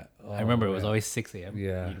 a.m. Yeah, I remember it was always 6 a.m.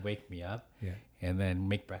 Yeah. You'd wake me up. Yeah. And then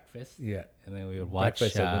make breakfast. Yeah. And then we would watch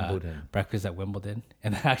Breakfast at Wimbledon. Breakfast at Wimbledon.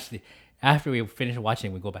 And then actually, after we finish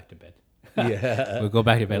watching, we go back to bed. Yeah. We go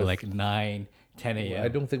back to bed at like 9, 10 a.m. I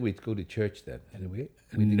don't think we'd go to church then. Did we?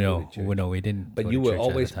 No, we didn't. But go you to were church at the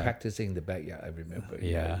always time. practicing in the backyard. I remember.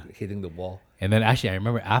 Yeah. Hitting the wall. And then actually, I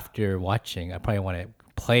remember after watching, I probably want to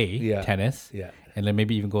play tennis. Yeah. And then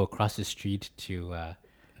maybe even go across the street to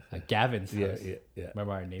Gavin's house. Yeah.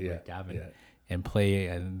 Remember our neighbor Gavin? Yeah. And play,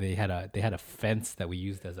 and they had a fence that we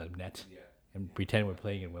used as a net, and pretend we're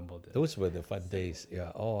playing in Wimbledon. Those were the fun days.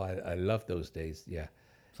 Yeah. Oh, I love those days. Yeah.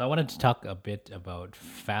 So I wanted to talk a bit about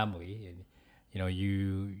family, and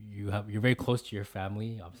you're very close to your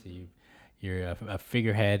family. Obviously, you're a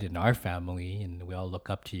figurehead in our family, and we all look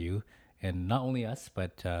up to you. And not only us,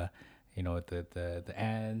 but the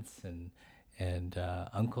aunts and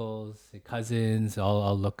uncles, cousins,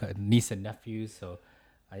 all look niece and nephews. So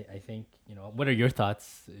I think what are your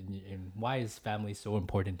thoughts, and why is family so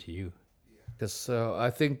important to you? Because I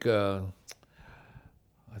think we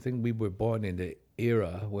were born in the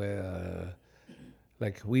era where,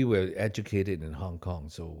 like, we were educated in Hong Kong,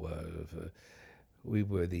 so we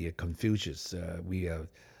were the Confucius. We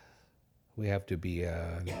have to be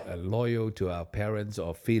loyal to our parents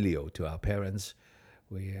or filial to our parents.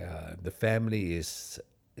 The family is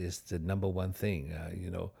the number one thing.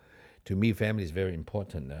 To me, family is very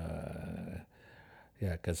important.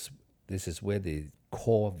 Because this is where the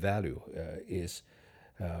core value is.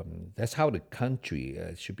 That's how the country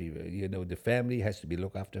should be. The family has to be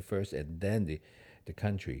looked after first, and then the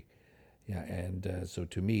country. Yeah, and so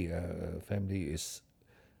to me, family is.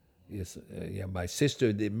 My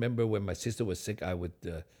sister. Remember when my sister was sick, I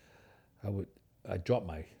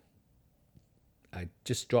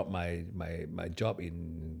just dropped my job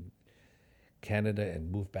in Canada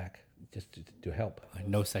and moved back just to help.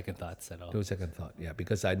 No second thoughts at all. No second thought, yeah,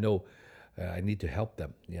 because I know I need to help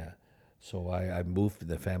them, yeah. So I moved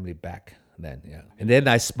the family back then, yeah. And then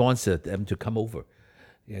I sponsored them to come over.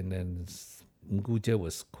 And then Nguja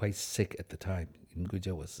was quite sick at the time.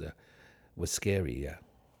 Nguja was scary, yeah.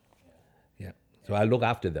 Yeah. So I look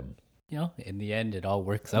after them. In the end, it all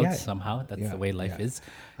works out somehow. That's the way life is.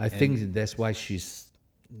 I think that's why she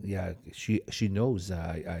knows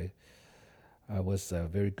I was a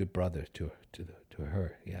very good brother to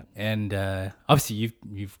her. Yeah. And obviously,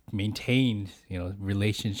 you've maintained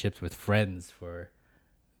relationships with friends for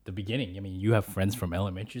the beginning. I mean, you have friends from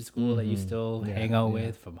elementary school that you still hang out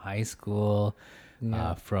with, from high school,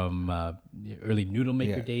 from early noodle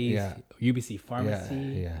maker days, UBC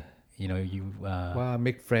pharmacy. Well, I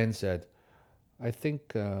make friends at, I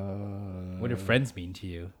think. What do friends mean to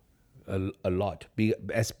you? A lot,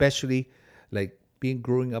 especially like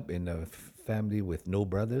growing up in a family with no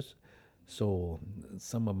brothers. So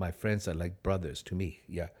some of my friends are like brothers to me.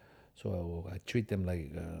 Yeah. So I treat them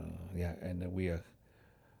like and we are.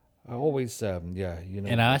 I always And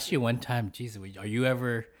I asked you one time, geez, are you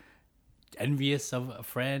ever envious of a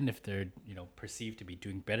friend if they're perceived to be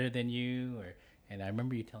doing better than you? And I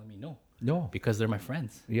remember you telling me no, because they're my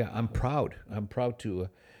friends. Yeah, I'm proud. I'm proud to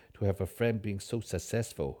have a friend being so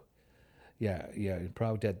successful. Yeah, I'm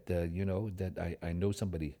proud that that I know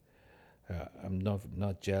somebody. I'm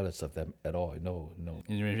not jealous of them at all. No.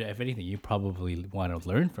 And if anything, you probably want to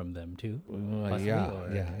learn from them too.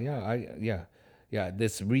 Yeah.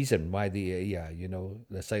 There's reason why the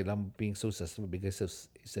Sailam being so successful, because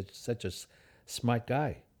he's such a smart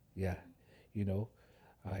guy. Yeah,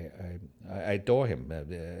 I adore him.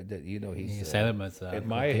 He's Sailam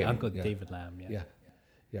admire him. Uncle David Lam.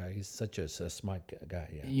 Yeah, he's such a smart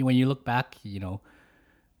guy. Yeah. When you look back,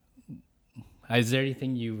 is there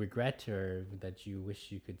anything you regret or that you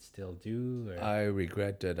wish you could still do? Or? I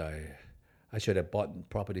regret that I should have bought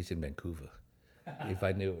properties in Vancouver if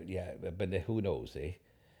I knew. Yeah, but who knows, eh?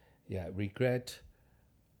 Yeah, regret.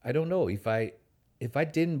 I don't know if I if I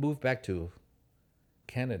didn't move back to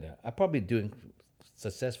Canada, I'd probably doing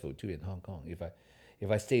successful too in Hong Kong.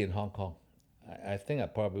 If I stay in Hong Kong, I think I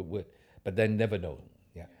probably would. But then never know.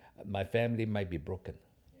 Yeah, my family might be broken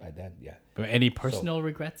by then. Yeah. But any personal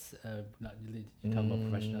regrets? Not really talking about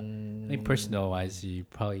professional. I think personal wise, you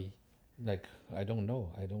probably Like I don't know.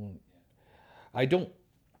 I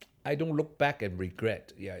don't look back and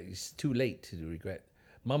regret. Yeah, it's too late to regret.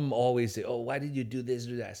 Mom always say, "Oh, why did you do this?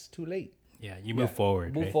 Do that?" It's too late. you move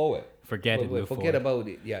forward. Move right? forward. Forget it. Move Forget forward. about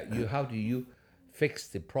it. Yeah, how do you fix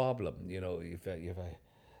the problem? If I,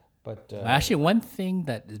 but Actually, one thing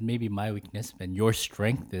that is maybe my weakness and your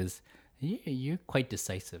strength is you're quite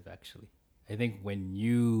decisive. Actually, I think when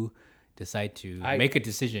you decide to make a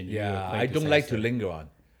decision, you're quite I don't like to decisive. linger on.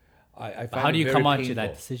 I find How do it you very come on to painful.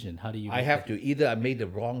 that decision? How do you? I have to either I made the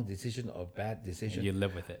wrong decision or bad decision. You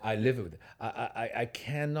live with it. I live with it. I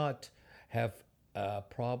cannot have a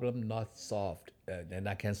problem not solved, and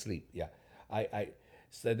I can't sleep. Yeah,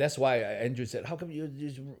 so that's why Andrew said, "How come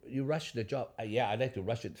you rush the job?" Yeah, I like to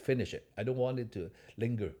rush it, finish it. I don't want it to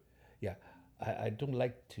linger. Yeah, I don't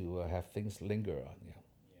like to have things linger on. Yeah,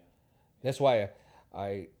 that's why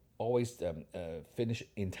I always finish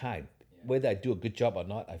in time. Whether I do a good job or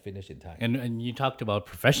not, I finish in time. And you talked about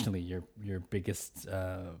professionally your biggest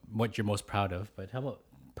what you're most proud of, but how about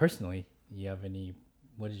personally? You have any?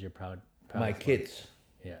 What is your proud? My kids.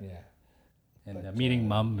 Yeah. Yeah. And meeting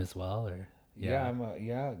mom as well, or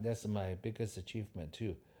Yeah, that's my biggest achievement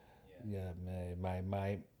too. Yeah,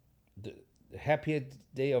 the happiest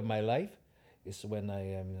day of my life is when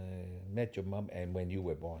I met your mom and when you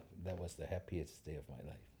were born. That was the happiest day of my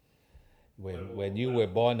life. When you were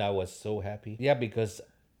born, I was so happy. Yeah, because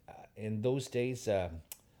in those days,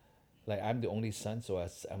 like I'm the only son, so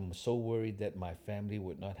I'm so worried that my family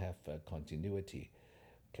would not have continuity,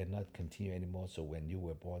 cannot continue anymore. So when you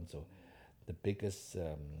were born, so the biggest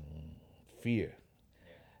fear,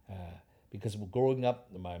 because growing up,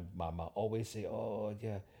 my mama always say, "Oh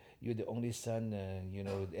yeah, you're the only son.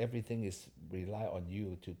 Everything is rely on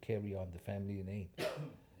you to carry on the family name."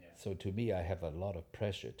 So to me, I have a lot of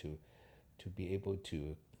pressure to be able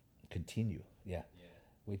to continue. Yeah.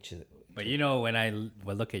 Which is. But when I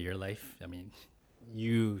look at your life, I mean,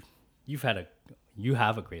 you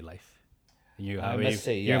have a great life. I must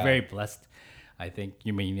say, you're yeah. very blessed. I think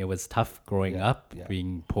it was tough growing up,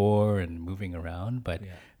 being poor and moving around, but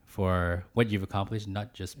for what you've accomplished,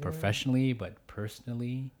 not just professionally but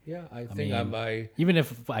personally. Yeah, I think mean, even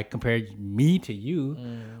if I compare me to you,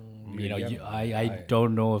 I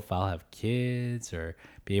don't know if I'll have kids or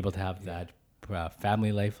be able to have that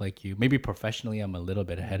family life like you. Maybe professionally, I'm a little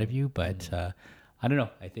bit ahead of you, but I don't know.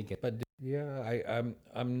 I think But yeah,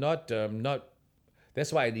 I'm not.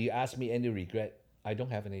 That's why you asked me any regret. I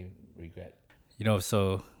don't have any regret.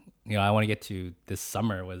 So I want to get to this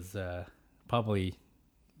summer was probably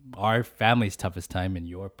our family's toughest time and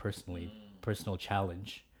your personal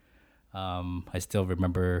challenge. I still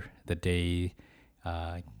remember the day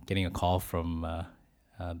getting a call from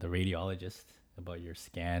the radiologist about your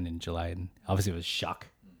scan in July, and obviously it was shock.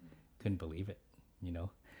 Couldn't believe it,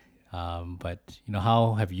 But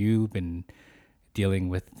how have you been dealing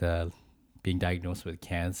with being diagnosed with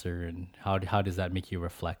cancer, and how does that make you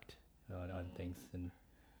reflect on things, and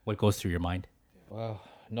what goes through your mind? Well,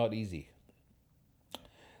 not easy.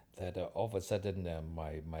 That all of a sudden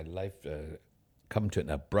my life come to an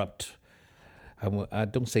abrupt. I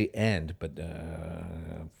don't say end, but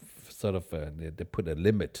sort of they put a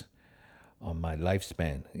limit on my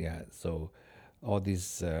lifespan. Yeah, so all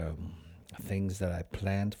these things that I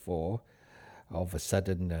planned for, all of a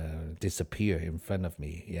sudden disappear in front of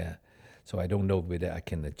me. Yeah, so I don't know whether I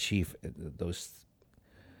can achieve those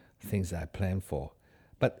things that I planned for,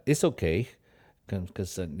 but it's okay,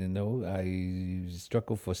 because I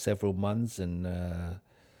struggled for several months, and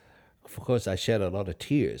of course I shed a lot of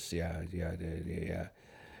tears. Yeah,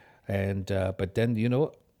 and but then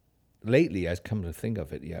lately I come to think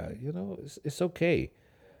of it. Yeah, it's okay,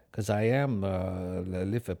 because I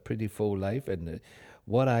live a pretty full life, and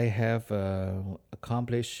what I have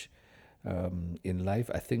accomplished in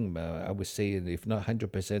life, I think I would say if not 100%,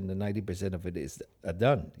 90% of it is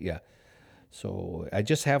done. Yeah, so I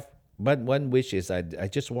just have one wish is I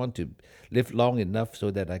just want to live long enough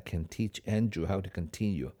so that I can teach Andrew how to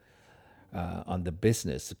continue on the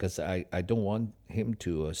business, because I don't want him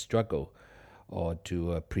to struggle or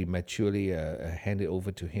to prematurely hand it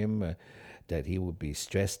over to him, that he would be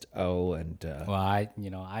stressed out. And Well, I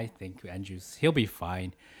think he'll be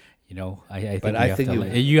fine. I think But I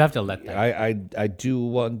think you have to let that. I do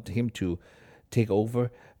want him to take over,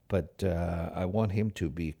 but I want him to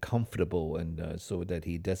be comfortable and so that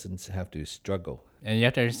he doesn't have to struggle. And you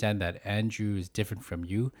have to understand that Andrew is different from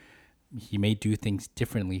you. He may do things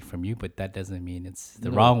differently from you, but that doesn't mean it's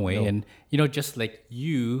the wrong way. no. And, just like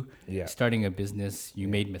you Yeah. starting a business, you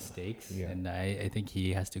made mistakes. Yeah. And I think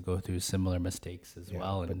he has to go through similar mistakes as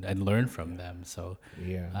well and learn from them. So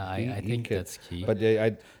Yeah, I think that's key. But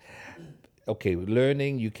okay,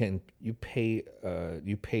 learning you pay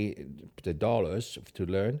the dollars to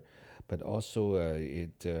learn, but also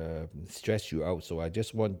it stress you out. So I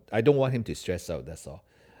don't want him to stress out. That's all.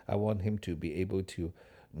 I want him to be able to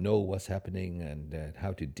know what's happening and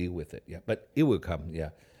how to deal with it. Yeah, but it will come.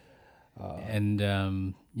 Yeah. And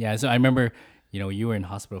so I remember, you were in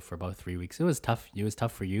hospital for about 3 weeks. It was tough. It was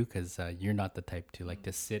tough for you because you're not the type to like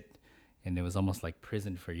to sit, and it was almost like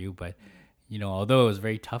prison for you. But although it was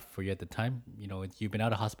very tough for you at the time, you've been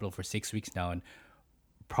out of hospital for 6 weeks now, and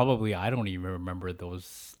probably I don't even remember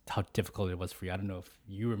how difficult it was for you. I don't know if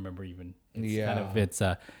you remember even.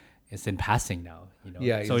 It's in passing now.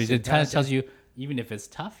 Yeah, So it's it in kind of passing. tells you, even if it's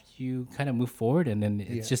tough, you kind of move forward, and then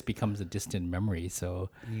it just becomes a distant memory. So,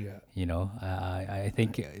 I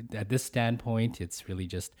think at this standpoint, it's really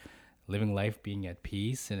just living life, being at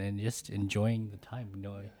peace, and then just enjoying the time.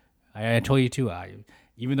 I told you too.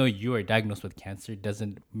 Even though you are diagnosed with cancer, it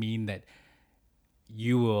doesn't mean that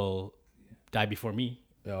you will die before me.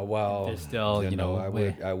 Well, There's still,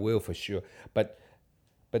 I will for sure. But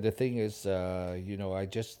the thing is, I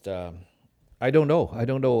just I don't know.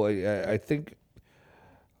 I think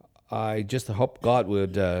I just hope God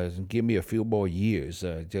would give me a few more years,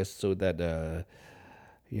 just so that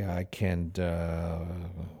I can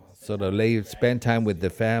sort of spend time with the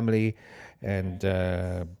family, and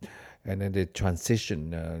then the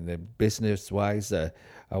transition, the business wise,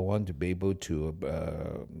 I want to be able to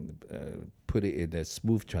put it in a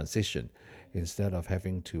smooth transition instead of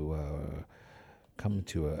having to come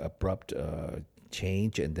to an abrupt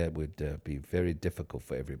change, and that would be very difficult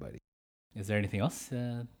for everybody. Is there anything else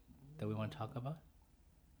that we want to talk about?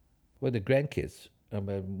 Well, the grandkids.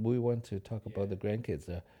 We want to talk about the grandkids.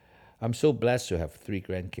 I'm so blessed to have 3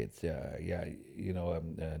 grandkids.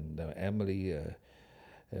 And Emily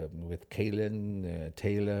with Kaylin,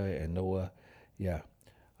 Taylor, and Noah. Yeah,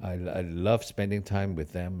 I love spending time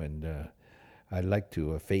with them, and I like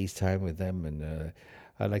to FaceTime with them, and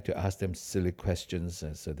I like to ask them silly questions,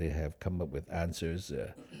 so they have come up with answers.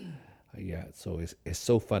 So it's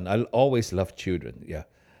so fun. I always love children. You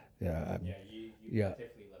definitely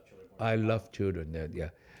love children. I love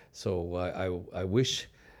children. So I wish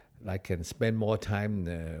I can spend more time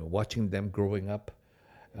watching them growing up,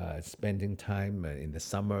 spending time in the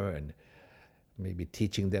summer, and maybe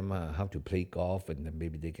teaching them how to play golf, and then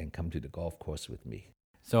maybe they can come to the golf course with me.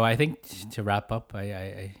 So I think to wrap up,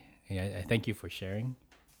 I thank you for sharing.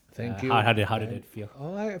 Thank you. How did it feel?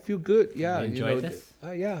 Oh, I feel good. Yeah, You enjoyed this?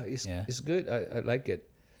 It's good. I like it.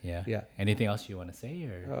 Yeah. Anything else you want to say,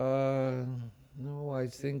 or? No, I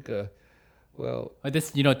think. But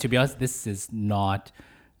this, to be honest, this is not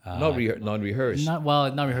non-rehearsed.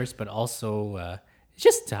 Not rehearsed, but also it's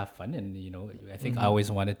just to have fun. And I think I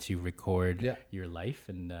always wanted to record your life,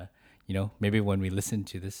 and maybe when we listen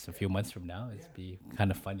to this a few months from now, it'd be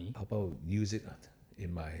kind of funny. How about use it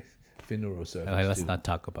in my funeral service? Let's not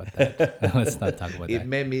talk about that. Let's not talk about that. It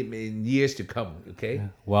may be in years to come. Okay.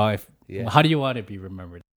 Well, how do you want to be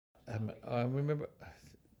remembered? I remember,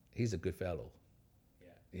 he's a good fellow.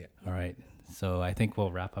 Yeah. All right. So I think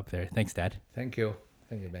we'll wrap up there. Thanks, Dad. Thank you,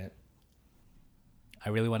 man. I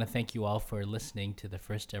really want to thank you all for listening to the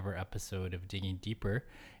first ever episode of Digging Deeper.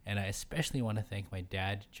 And I especially want to thank my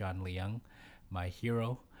dad, John Leung, my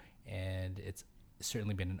hero. And it's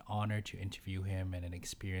certainly been an honor to interview him, and an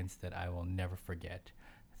experience that I will never forget.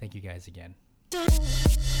 Thank you guys again.